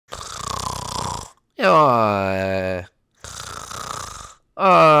Uh,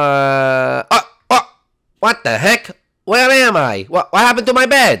 what the heck? Where am I? What happened to my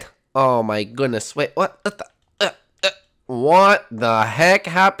bed? Oh my goodness! Wait, what the heck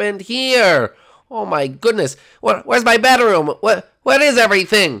happened here? Oh my goodness! Where's my bedroom? Where is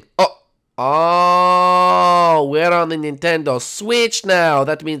everything? Oh, we're on the Nintendo Switch now.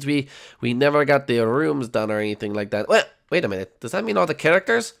 That means we never got the rooms done or anything like that. Wait a minute. Does that mean all the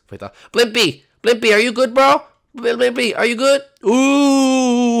characters? Wait, Blimpy, are you good, bro? Blimpy, are you good?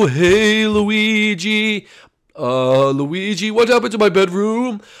 Ooh, hey, Luigi. Luigi, what happened to my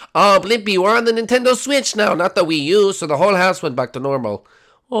bedroom? Blimpy, we're on the Nintendo Switch now, not the Wii U, so the whole house went back to normal.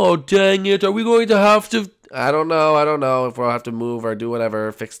 Oh, dang it. Are we going to have to... I don't know if we'll have to move or do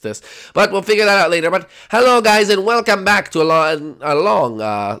whatever, fix this. But we'll figure that out later. But hello, guys, and welcome back to a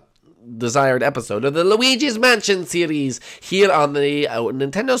long desired episode of the Luigi's Mansion series here on the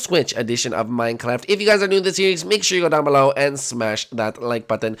Nintendo Switch edition of Minecraft. If you guys are new to the series, make sure you go down below and smash that like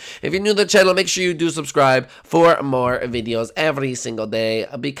button. If you're new to the channel, make sure you do subscribe for more videos every single day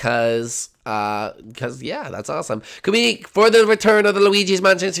because yeah, that's awesome. For the return of the Luigi's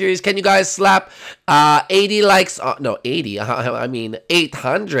Mansion series, can you guys slap 80 likes, no 80, I mean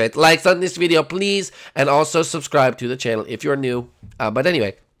 800 likes on this video, please, and also subscribe to the channel if you're new. But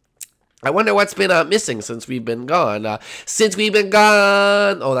anyway, I wonder what's been missing since we've been gone. Oh,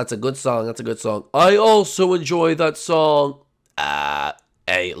 that's a good song. That's a good song. I also enjoy that song.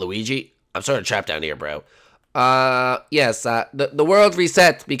 Hey, Luigi, I'm sort of trapped down here, bro. Yes, the world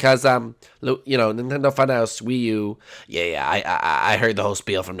reset because, you know, Nintendo Funhouse, Wii U. Yeah, I heard the whole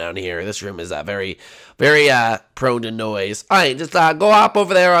spiel from down here. This room is very prone to noise. Alright, just go hop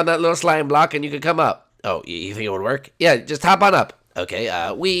over there on that little slime block and you can come up. Oh, you think it would work? Yeah, just hop on up. Okay,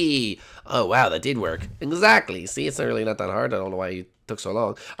 oh wow, that did work. Exactly. See, it's really not that hard. I don't know why you took so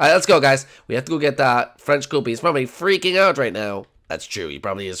long. Alright, let's go, guys. We have to go get that French Koopa. He's probably freaking out right now. That's true. He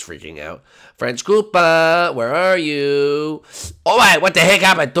probably is freaking out. French Koopa, where are you? Oh, wait, what the heck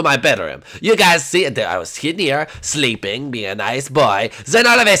happened to my bedroom? You guys see it? I was sitting here, sleeping, being a nice boy. Then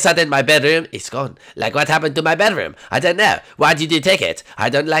all of a sudden, my bedroom is gone. Like, what happened to my bedroom? I don't know. Why did you take it? I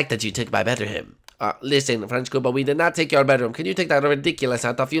don't like that you took my bedroom. Listen, French Koopa, we did not take your bedroom. Can you take that ridiculous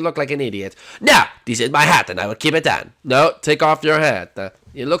hat off? You look like an idiot. No, this is my hat, and I will keep it on. No, take off your hat.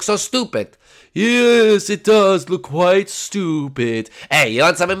 You look so stupid. Yes, it does look quite stupid. Hey, you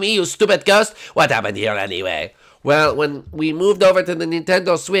want some of me, you stupid ghost? What happened here anyway? Well, when we moved over to the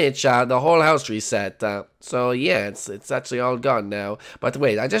Nintendo Switch, the whole house reset. So yeah, it's actually all gone now. But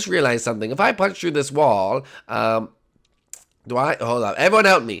wait, I just realized something. If I punch through this wall, do I? Hold on. Everyone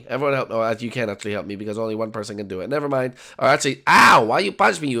help me. Everyone help. Oh, you can't actually help me because only one person can do it. Never mind. Or actually, ow! Why you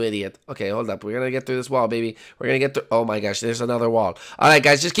punch me, you idiot? Okay, hold up. We're going to get through this wall, baby. We're going to get through. Oh my gosh, there's another wall. Alright,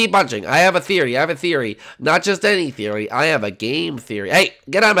 guys, just keep punching. I have a theory. I have a theory. Not just any theory. I have a game theory. Hey,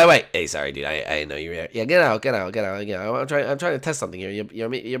 get out of my way. Hey, sorry, dude. I know you're here. Yeah, get out. Yeah, I'm trying to test something here.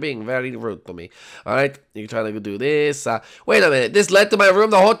 You're being very rude to me. Alright, you're trying to do this. Wait a minute. This led to my room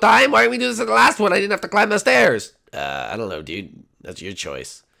the whole time? Why didn't we do this at the last one? I didn't have to climb the stairs. I don't know, dude. That's your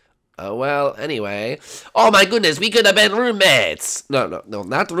choice. Well, anyway. Oh my goodness, we could have been roommates. No,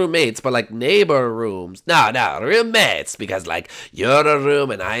 not roommates, but like neighbor rooms. No, roommates. Because like, you're a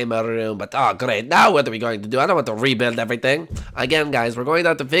room and I'm a room. But oh, great. Now what are we going to do? I don't want to rebuild everything. Again, guys, we're going to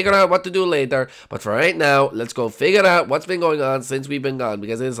have to figure out what to do later. But for right now, let's go figure out what's been going on since we've been gone.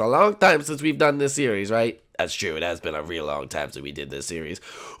 Because it's a long time since we've done this series, right? That's true. It has been a real long time since we did this series.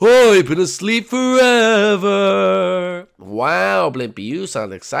 Oh, I've been asleep forever. Wow, Blimpy, you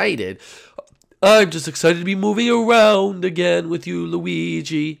sound excited. I'm just excited to be moving around again with you,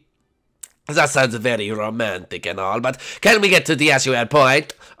 Luigi. That sounds very romantic and all, but can we get to the actual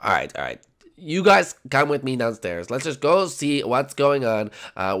point? Alright. You guys come with me downstairs. Let's just go see what's going on.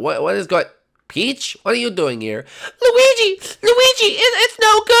 What is going... Peach, what are you doing here? Luigi, it's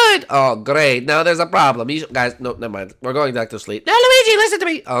no good. Oh, great. Now there's a problem. You guys, no, never mind. We're going back to sleep. Now, Luigi, listen to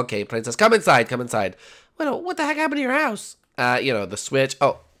me. Okay, princess, come inside. Well, what the heck happened to your house? You know, the switch.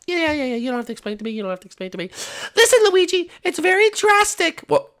 Oh, yeah. You don't have to explain to me. Listen, Luigi, it's very drastic.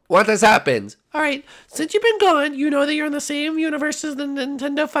 What has happened? All right, since you've been gone, you know that you're in the same universe as the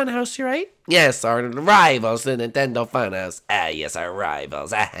Nintendo Funhouse, right? Yes, our rivals, the Nintendo Funhouse. Yes, our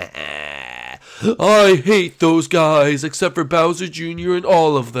rivals. I hate those guys, except for Bowser Jr. and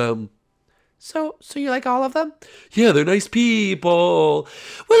all of them. So you like all of them? Yeah, they're nice people.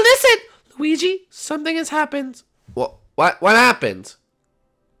 Well, listen, Luigi, something has happened. What happened?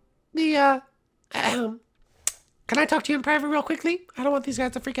 Can I talk to you in private real quickly? I don't want these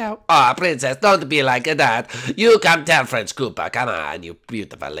guys to freak out. Ah, princess, don't be like that. You come tell French Koopa. Come on, you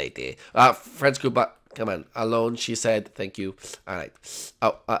beautiful lady. French Koopa, come on. Alone, she said. Thank you. All right.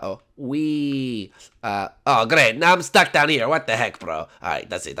 Oh, uh-oh. Oh, great. Now I'm stuck down here. What the heck, bro? All right,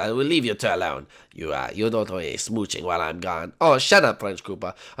 that's it. I will leave you two alone. You don't want any smooching while I'm gone. Oh, shut up, French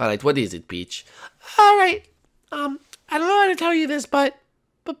Koopa. All right, what is it, Peach? All right. I don't know how to tell you this, but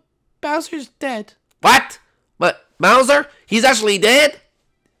Bowser's dead. What? But Bowser? He's actually dead?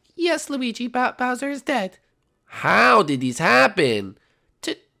 Yes, Luigi, Bowser is dead. How did this happen?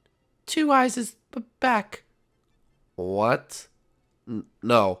 Two Eyes is back. What?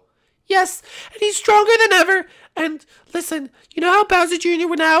 No. Yes, and he's stronger than ever. And listen, you know how Bowser Jr.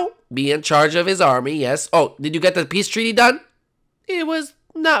 would now be in charge of his army, yes. Oh, did you get the peace treaty done? It was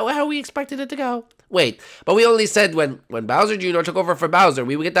not how we expected it to go. Wait, but we only said when Bowser Jr. took over for Bowser,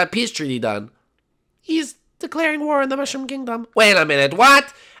 we would get that peace treaty done. He's declaring war in the Mushroom Kingdom. Wait a minute,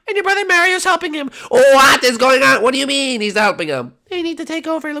 what? And your brother Mario's helping him. What is going on? What do you mean he's helping him? They need to take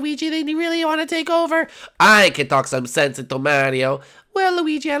over, Luigi. They really want to take over. I can talk some sense into Mario. Well,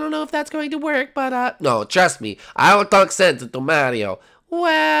 Luigi, I don't know if that's going to work, but No, trust me. I will talk sense into Mario.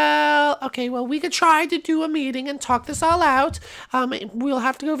 Well, okay, well, we could try to do a meeting and talk this all out. We'll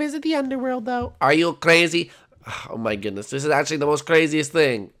have to go visit the underworld, though. Are you crazy? Oh, my goodness. This is actually the most craziest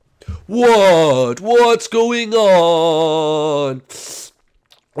thing. What? What's going on?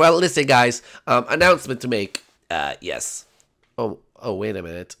 Well, listen, guys. Announcement to make. Yes. Oh, wait a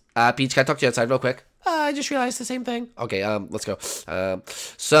minute. Peach, can I talk to you outside real quick? I just realized the same thing. Okay, let's go.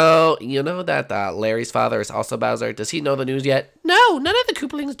 So, you know that Larry's father is also Bowser? Does he know the news yet? No, none of the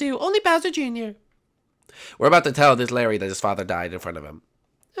Koopalings do. Only Bowser Jr. We're about to tell this Larry that his father died in front of him.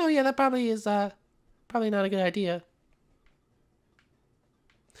 Oh, yeah, that probably is, probably not a good idea.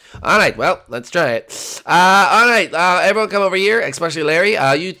 Alright, well, let's try it. Alright, everyone come over here, especially Larry.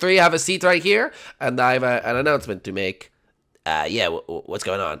 You three have a seat right here, and I have an announcement to make. Yeah, what's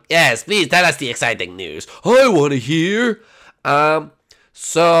going on? Yes, please tell us the exciting news. I want to hear.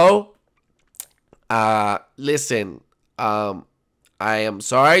 Listen, I am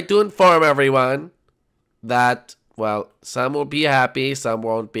sorry to inform everyone that, well, some will be happy, some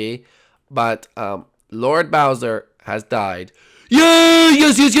won't be, but, Lord Bowser has died. Yeah,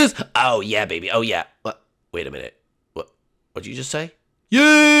 yes. Oh, yeah, baby, oh, yeah. What? Wait a minute. What'd you just say?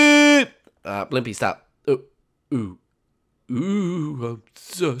 Yeah. Blimpy, stop. Ooh, I'm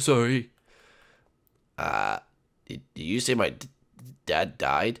so sorry. Did you say my dad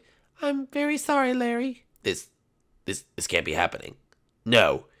died? I'm very sorry, Larry. This can't be happening.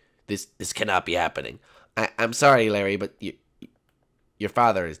 No, this cannot be happening. I'm sorry, Larry, but your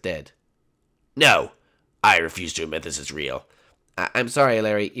father is dead. No, I refuse to admit this is real. I'm sorry,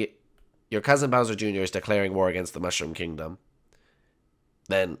 Larry. Your cousin Bowser Jr. is declaring war against the Mushroom Kingdom.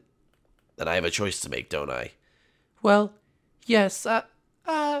 Then I have a choice to make, don't I? Well, yes,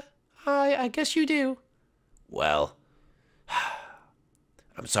 I guess you do. Well,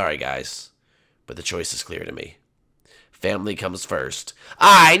 I'm sorry, guys, but the choice is clear to me. Family comes first.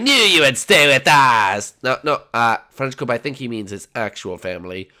 I knew you would stay with us! No, French Coop, I think he means his actual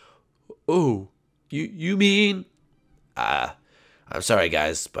family. Oh, you mean? I'm sorry,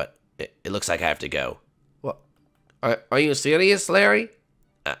 guys, but it looks like I have to go. What? Are you serious, Larry?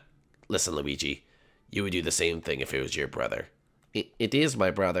 Listen, Luigi, you would do the same thing if it was your brother. It is my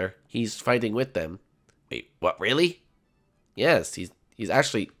brother. He's fighting with them. Wait, what, really? Yes, he's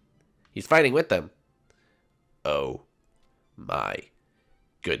fighting with them. Oh, my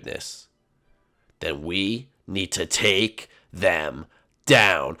goodness. Then we need to take them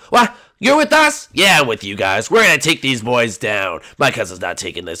down. What? You're with us? Yeah, I'm with you guys. We're gonna take these boys down. My cousin's not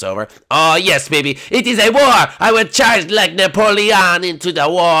taking this over. Oh, yes, baby. It is a war. I will charge like Napoleon into the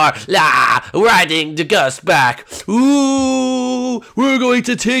war. Riding the gust back. Ooh, we're going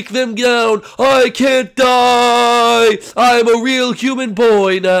to take them down. I can't die. I'm a real human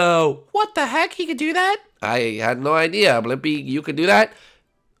boy now. What the heck? He could do that? I had no idea. Blimpy, you could do that?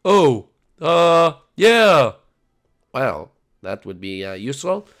 Oh, yeah. Well, that would be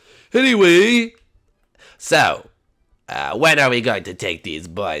useful. Anyway, so, when are we going to take these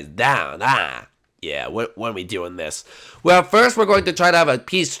boys down, Yeah, when are we doing this? Well, first we're going to try to have a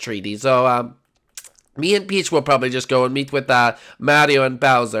peace treaty. So, me and Peach will probably just go and meet with Mario and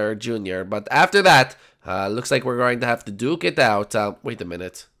Bowser Jr. But after that, looks like we're going to have to duke it out. Wait a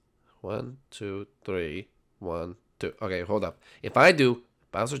minute. 1, 2, 3, 1, 2. Okay, hold up. If I do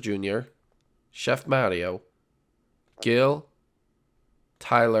Bowser Jr., Chef Mario, Gil,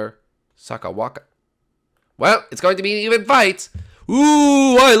 Tyler, Sakawaka. Well, it's going to be an even fight.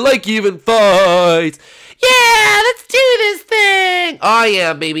 Ooh, I like even fights. Yeah, let's do this thing. Oh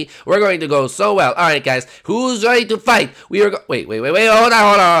yeah, baby. We're going to go so well. All right, guys. Who's ready to fight? We are. Wait. Hold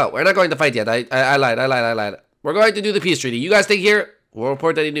on. We're not going to fight yet. I lied. We're going to do the peace treaty. You guys stay here. We'll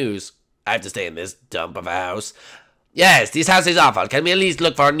report any news. I have to stay in this dump of a house. Yes, this house is awful. Can we at least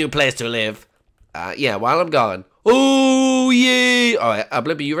look for a new place to live? Yeah, while I'm gone. Oh, yay. All right,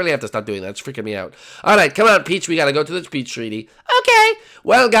 Blippi, you really have to stop doing that. It's freaking me out. All right, come on, Peach. We got to go to the peace treaty. Okay.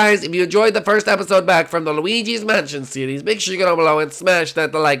 Well, guys, if you enjoyed the first episode back from the Luigi's Mansion series, make sure you go down below and smash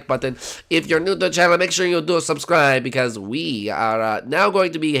that like button. If you're new to the channel, make sure you do subscribe because we are now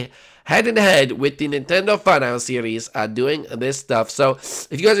going to be head in head with the Nintendo Funhouse series doing this stuff. So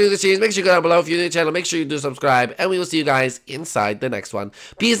if you guys are new to the series, make sure you go down below. If you're new to the channel, make sure you do subscribe. And we will see you guys inside the next one.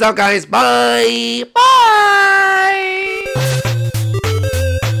 Peace out, guys. Bye. Bye.